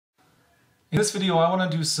In this video, I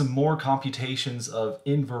want to do some more computations of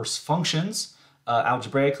inverse functions,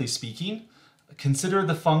 algebraically speaking. Consider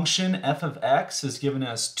the function f of x is given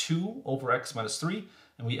as 2 over x minus 3,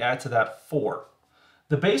 and we add to that 4.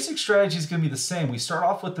 The basic strategy is going to be the same. We start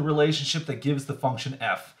off with the relationship that gives the function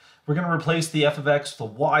f. We're going to replace the f of x with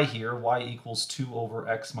a y here, y equals 2 over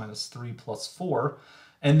x minus 3 plus 4.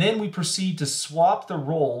 And then we proceed to swap the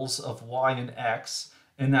roles of y and x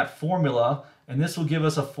in that formula, and this will give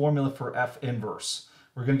us a formula for f inverse.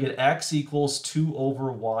 We're going to get x equals 2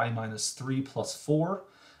 over y minus 3 plus 4.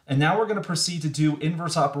 And now we're going to proceed to do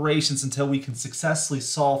inverse operations until we can successfully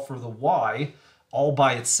solve for the y all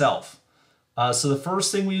by itself. So the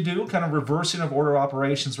first thing we do, kind of reversing of order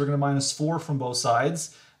operations, we're going to minus 4 from both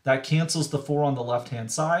sides. That cancels the 4 on the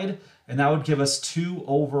left-hand side, and that would give us 2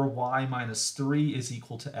 over y minus 3 is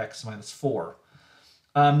equal to x minus 4.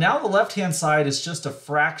 Now the left-hand side is just a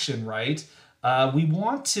fraction, right? We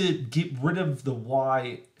want to get rid of the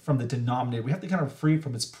y from the denominator. We have to kind of free it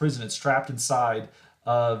from its prison. It's trapped inside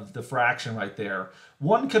of the fraction right there.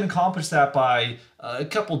 One can accomplish that by a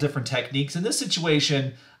couple different techniques. In this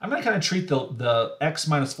situation, I'm going to kind of treat the x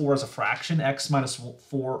minus 4 as a fraction, x minus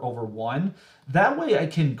 4 over 1. That way I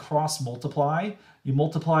can cross multiply. You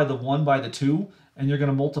multiply the 1 by the 2, and you're going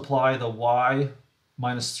to multiply the y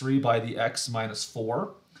minus 3 by the x minus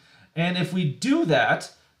 4. And if we do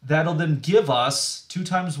that, that'll then give us 2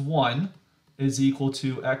 times 1 is equal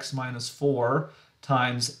to x minus 4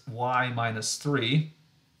 times y minus 3,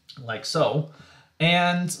 like so.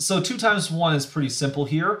 And so 2 times 1 is pretty simple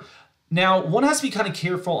here. Now, one has to be kind of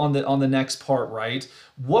careful on the next part, right?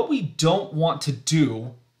 What we don't want to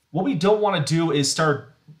do is start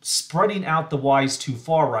spreading out the y's too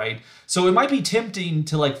far, right? So it might be tempting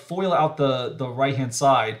to like FOIL out the right-hand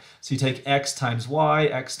side. So you take x times y,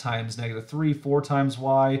 x times negative 3, 4 times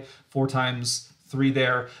y, 4 times 3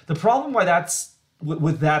 there. The problem why that's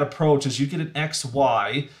with that approach is you get an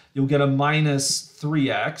xy, you'll get a minus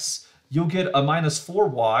 3x, you'll get a minus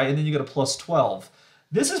 4y, and then you get a plus 12.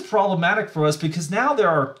 This is problematic for us because now there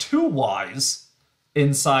are 2 y's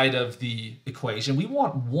inside of the equation. We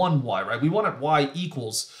want 1 y, right? We want it y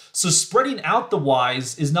equals. So spreading out the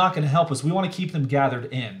y's is not going to help us. We want to keep them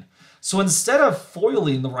gathered in. So instead of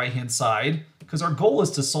foiling the right-hand side, because our goal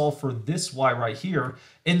is to solve for this y right here,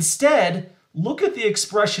 instead, look at the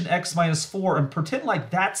expression x minus 4 and pretend like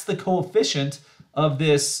that's the coefficient of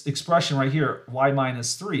this expression right here, y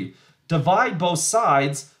minus 3. Divide both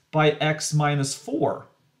sides by x minus 4.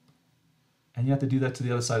 And you have to do that to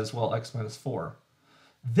the other side as well, x minus 4.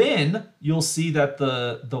 Then you'll see that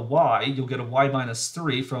the y, you'll get a y minus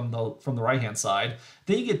 3 from the right-hand side.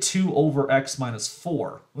 Then you get 2 over x minus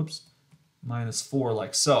 4. Whoops, minus 4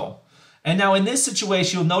 like so. And now in this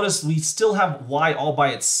situation, you'll notice we still have y all by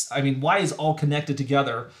y is all connected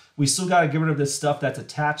together. We still got to get rid of this stuff that's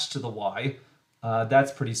attached to the y.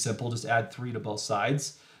 That's pretty simple. Just add 3 to both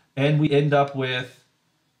sides. And we end up with,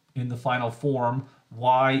 in the final form,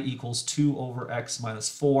 y equals 2 over x minus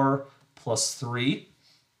 4 plus 3.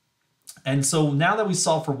 And so now that we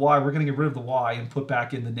solve for y, we're going to get rid of the y and put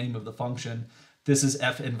back in the name of the function. This is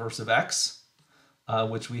f inverse of x,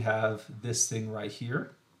 which we have this thing right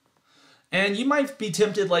here. And you might be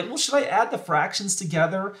tempted like, well, should I add the fractions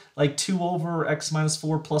together, like 2 over x minus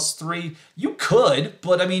 4 plus 3? You could,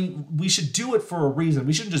 but I mean, we should do it for a reason.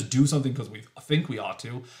 We shouldn't just do something because we think we ought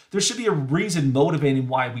to. There should be a reason motivating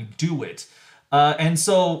why we do it. And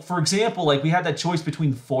so, for example, like we had that choice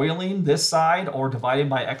between foiling this side or dividing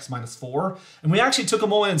by x minus 4. And we actually took a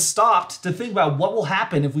moment and stopped to think about what will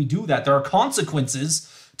happen if we do that. There are consequences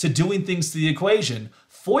to doing things to the equation.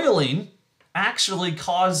 Foiling actually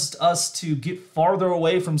caused us to get farther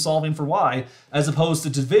away from solving for y as opposed to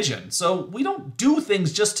division. So we don't do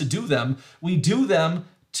things just to do them. We do them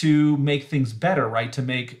to make things better, right? To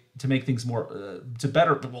make things more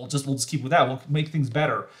we'll just keep with that. We'll make things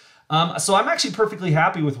better. So I'm actually perfectly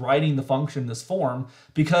happy with writing the function in this form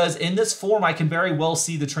because in this form I can very well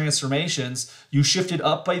see the transformations. You shifted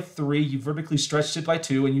up by 3, you vertically stretched it by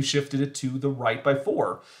 2, and you shifted it to the right by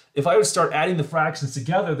 4. If I would start adding the fractions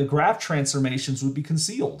together, the graph transformations would be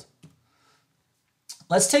concealed.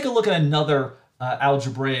 Let's take a look at another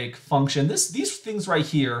algebraic function. These things right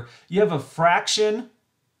here, you have a fraction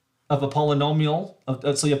of a polynomial,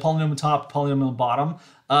 so you have polynomial top, polynomial bottom.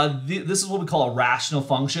 This is what we call a rational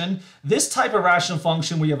function. This type of rational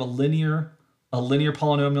function where you have a linear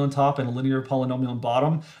polynomial on top and a linear polynomial on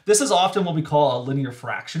bottom, this is often what we call a linear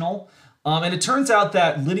fractional. And it turns out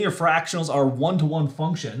that linear fractionals are one-to-one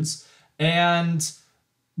functions, and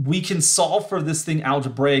we can solve for this thing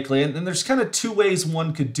algebraically. And there's kind of 2 ways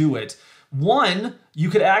one could do it. One, you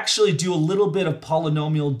could actually do a little bit of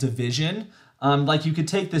polynomial division. Like you could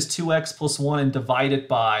take this 2x plus 1 and divide it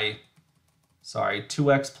by,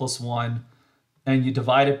 2x plus 1, and you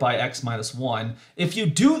divide it by x minus 1. If you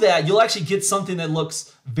do that, you'll actually get something that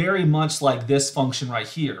looks very much like this function right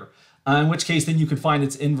here. In which case, then you can find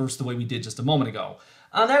its inverse the way we did just a moment ago.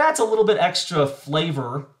 That adds a little bit extra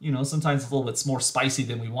flavor. You know, sometimes it's a little bit more spicy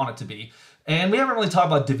than we want it to be. And we haven't really talked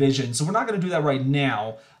about division, so we're not going to do that right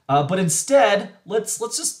now. But instead, let's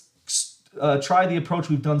just try the approach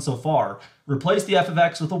we've done so far. Replace the f of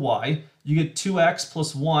x with a y. You get 2x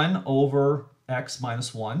plus 1 over x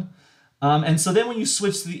minus 1. And so then when you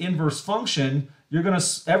switch to the inverse function, you're going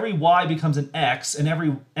to, every y becomes an x, and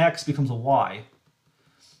every x becomes a y.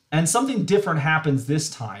 And something different happens this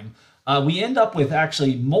time. We end up with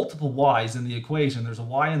actually multiple y's in the equation. There's a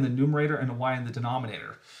y in the numerator and a y in the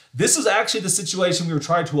denominator. This is actually the situation we were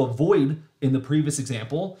trying to avoid in the previous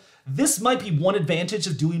example. This might be one advantage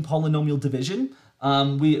of doing polynomial division.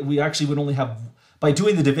 We actually would only have, by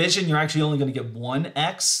doing the division, you're actually only going to get one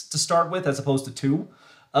x to start with as opposed to two.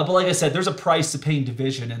 But like I said, there's a price to paying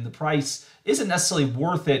division, and the price isn't necessarily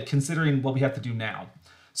worth it considering what we have to do now.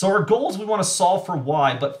 So our goal is we want to solve for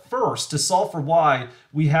y, but first, to solve for y,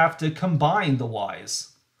 we have to combine the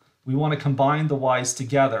y's. We want to combine the y's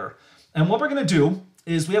together. And what we're going to do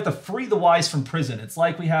is we have to free the y's from prison. It's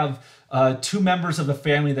like we have two members of the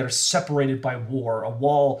family that are separated by war. A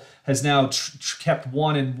wall has now kept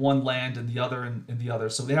one in one land and the other in the other,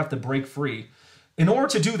 so they have to break free. In order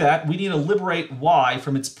to do that, we need to liberate y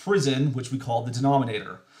from its prison, which we call the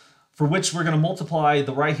denominator, for which we're going to multiply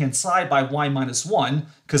the right-hand side by y minus 1,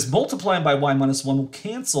 because multiplying by y minus 1 will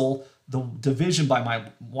cancel the division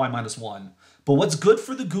by y minus 1. But what's good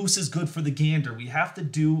for the goose is good for the gander. We have to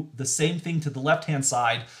do the same thing to the left-hand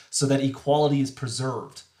side so that equality is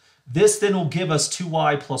preserved. This then will give us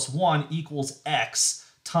 2y plus 1 equals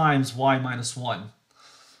x times y minus 1.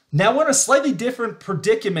 Now we're in a slightly different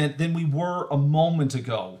predicament than we were a moment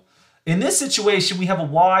ago. In this situation, we have a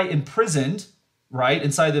y imprisoned, right,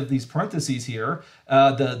 inside of these parentheses here.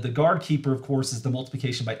 The guard keeper, of course, is the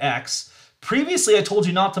multiplication by x. Previously, I told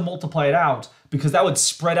you not to multiply it out because that would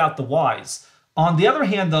spread out the y's. On the other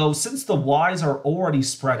hand, though, since the y's are already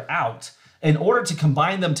spread out, in order to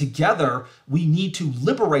combine them together, we need to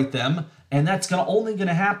liberate them, and that's only going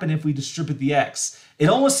to happen if we distribute the x. It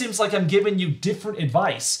almost seems like I'm giving you different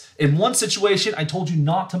advice. In one situation, I told you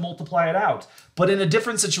not to multiply it out, but in a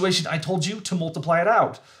different situation, I told you to multiply it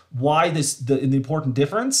out. Why the important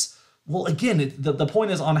difference? Well, again, the point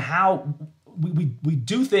is on how we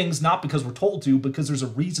do things not because we're told to, because there's a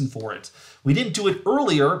reason for it. We didn't do it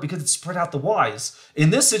earlier because it spread out the y's. In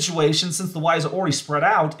this situation, since the y's are already spread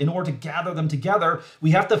out, in order to gather them together,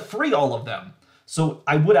 we have to free all of them. So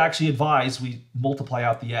I would actually advise we multiply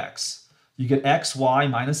out the x. You get xy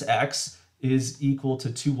minus x is equal to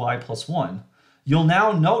 2y plus 1. You'll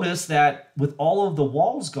now notice that with all of the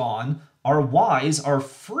walls gone, our y's are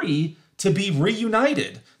free to be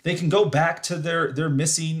reunited. They can go back to their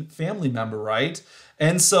missing family member, right?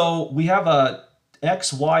 And so we have a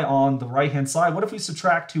xy on the right-hand side. What if we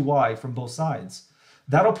subtract 2y from both sides?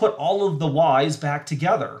 That'll put all of the y's back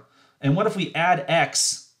together. And what if we add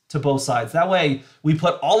x to both sides? That way, we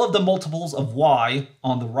put all of the multiples of y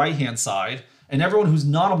on the right-hand side, and everyone who's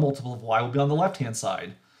not a multiple of y will be on the left-hand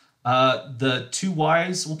side. The two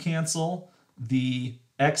y's will cancel, the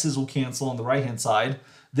x's will cancel on the right-hand side.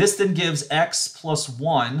 This then gives x plus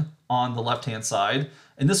 1 on the left-hand side,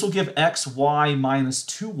 and this will give xy minus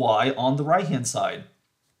 2y on the right-hand side.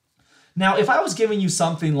 Now, if I was giving you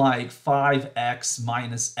something like 5x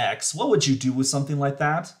minus x, what would you do with something like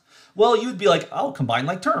that? Well, you would be like, oh, combine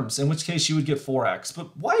like terms, in which case you would get 4x.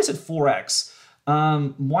 But why is it 4x?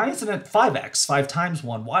 Why isn't it 5x, 5 times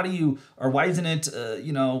 1? Why isn't it,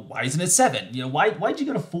 why isn't it 7? Why'd you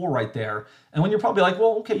get a 4 right there? And when you're probably like,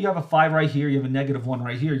 well, okay, you have a 5 right here, you have a negative 1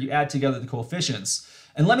 right here, you add together the coefficients.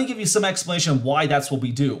 And let me give you some explanation of why that's what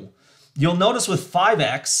we do. You'll notice with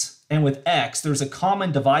 5x and with x, there's a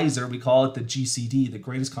common divisor. We call it the GCD, the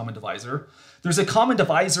greatest common divisor. There's a common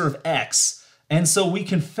divisor of x. And so we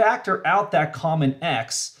can factor out that common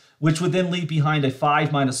x, which would then leave behind a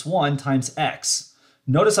 5 minus 1 times x.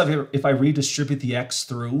 Notice if I redistribute the x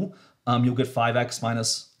through, you'll get 5x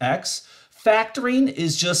minus x. Factoring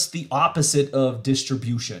is just the opposite of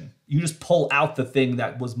distribution. You just pull out the thing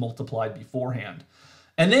that was multiplied beforehand.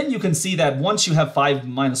 And then you can see that once you have 5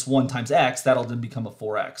 minus 1 times x, that'll then become a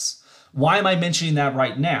 4x. Why am I mentioning that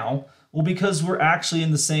right now? Well, because we're actually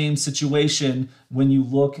in the same situation when you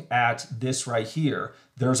look at this right here.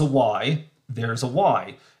 There's a y, there's a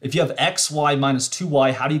y. If you have xy minus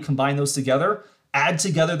 2y, how do you combine those together? add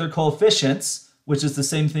together their coefficients, which is the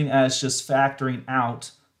same thing as just factoring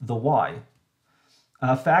out the y.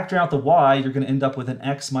 Factor out the y, you're going to end up with an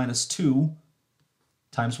x minus 2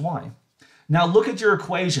 times y. Now look at your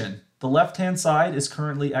equation. The left-hand side is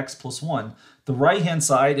currently x plus 1. The right-hand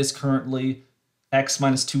side is currently x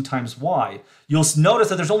minus 2 times y. You'll notice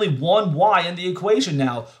that there's only one y in the equation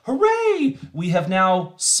now. Hooray! We have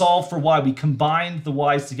now solved for y. We combined the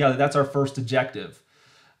y's together. That's our first objective.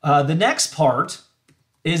 The next part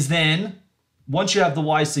is then, once you have the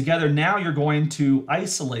y's together, now you're going to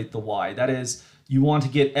isolate the y. That is, you want to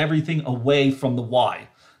get everything away from the y.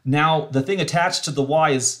 Now, the thing attached to the y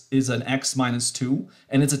is an x minus 2,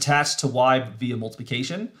 and it's attached to y via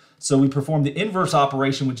multiplication. So we perform the inverse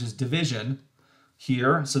operation, which is division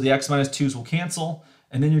here. So the x minus 2's will cancel,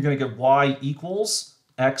 and then you're going to get y equals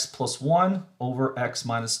x plus 1 over x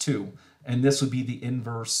minus 2. And this would be the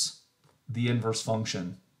inverse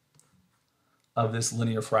function of this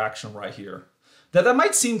linear fraction right here. That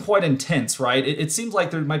might seem quite intense, right? It seems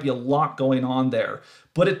like there might be a lot going on there.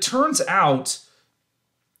 But it turns out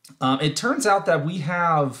that we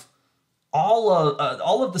have all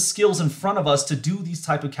of the skills in front of us to do these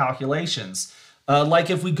type of calculations. Like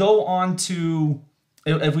if we go on to,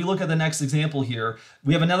 if we look at the next example here,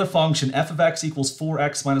 we have another function, f of x equals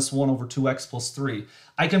 4x minus 1 over 2x plus 3.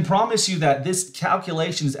 I can promise you that this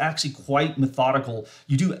calculation is actually quite methodical.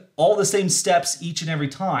 You do all the same steps each and every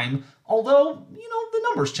time, although, the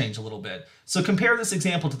numbers change a little bit. So compare this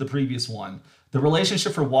example to the previous one. The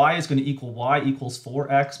relationship for y is going to equal y equals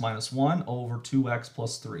 4x minus 1 over 2x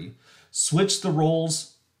plus 3. Switch the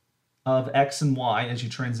roles of x and y as you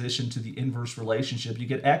transition to the inverse relationship. You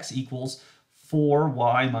get x equals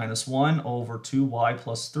 4y minus 1 over 2y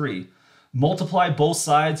plus 3. Multiply both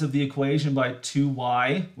sides of the equation by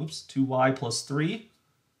 2y plus 3.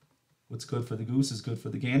 What's good for the goose is good for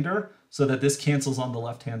the gander, so that this cancels on the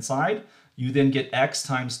left-hand side. You then get x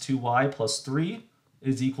times 2y plus 3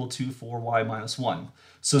 is equal to 4y minus 1.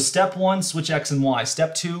 So step 1, switch x and y.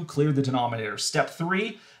 Step 2, clear the denominator. Step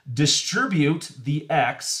 3, distribute the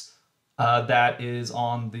x that is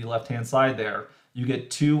on the left-hand side there. You get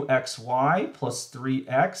 2xy plus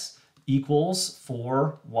 3x equals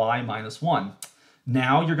 4y minus 1.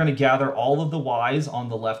 Now you're going to gather all of the y's on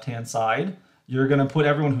the left-hand side. You're going to put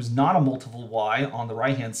everyone who's not a multiple y on the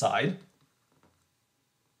right-hand side.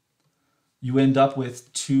 You end up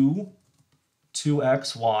with 2xy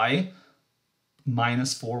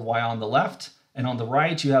minus 4y on the left. And on the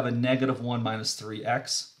right, you have a negative 1 minus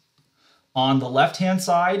 3x. On the left-hand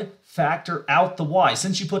side, factor out the y.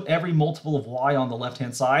 Since you put every multiple of y on the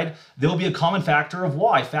left-hand side, there will be a common factor of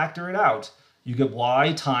y. Factor it out. You get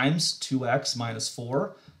y times 2x minus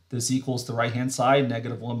 4. This equals the right-hand side,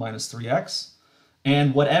 negative 1 minus 3x.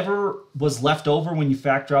 And whatever was left over when you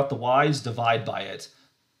factor out the y's, divide by it.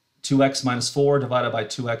 2x minus 4 divided by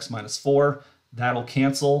 2x minus 4. That'll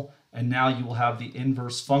cancel. And now you will have the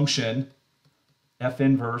inverse function, f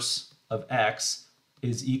inverse of x,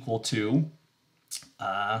 is equal to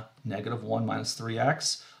negative 1 minus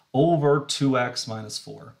 3x over 2x minus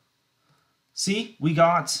 4. See, we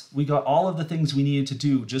got all of the things we needed to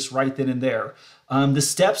do just right then and there. The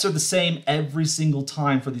steps are the same every single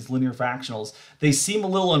time for these linear fractionals. They seem a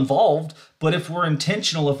little involved, but if we're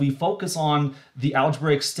intentional, if we focus on the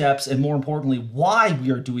algebraic steps and more importantly, why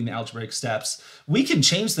we are doing the algebraic steps, we can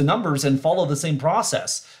change the numbers and follow the same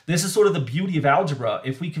process. This is sort of the beauty of algebra.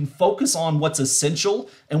 If we can focus on what's essential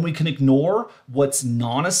and we can ignore what's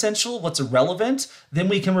non-essential, what's irrelevant, then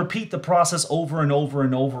we can repeat the process over and over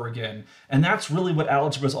and over again. And that's really what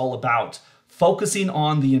algebra is all about. Focusing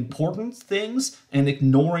on the important things and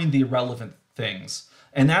ignoring the irrelevant things.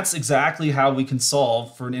 And that's exactly how we can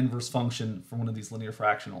solve for an inverse function for one of these linear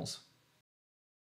fractionals.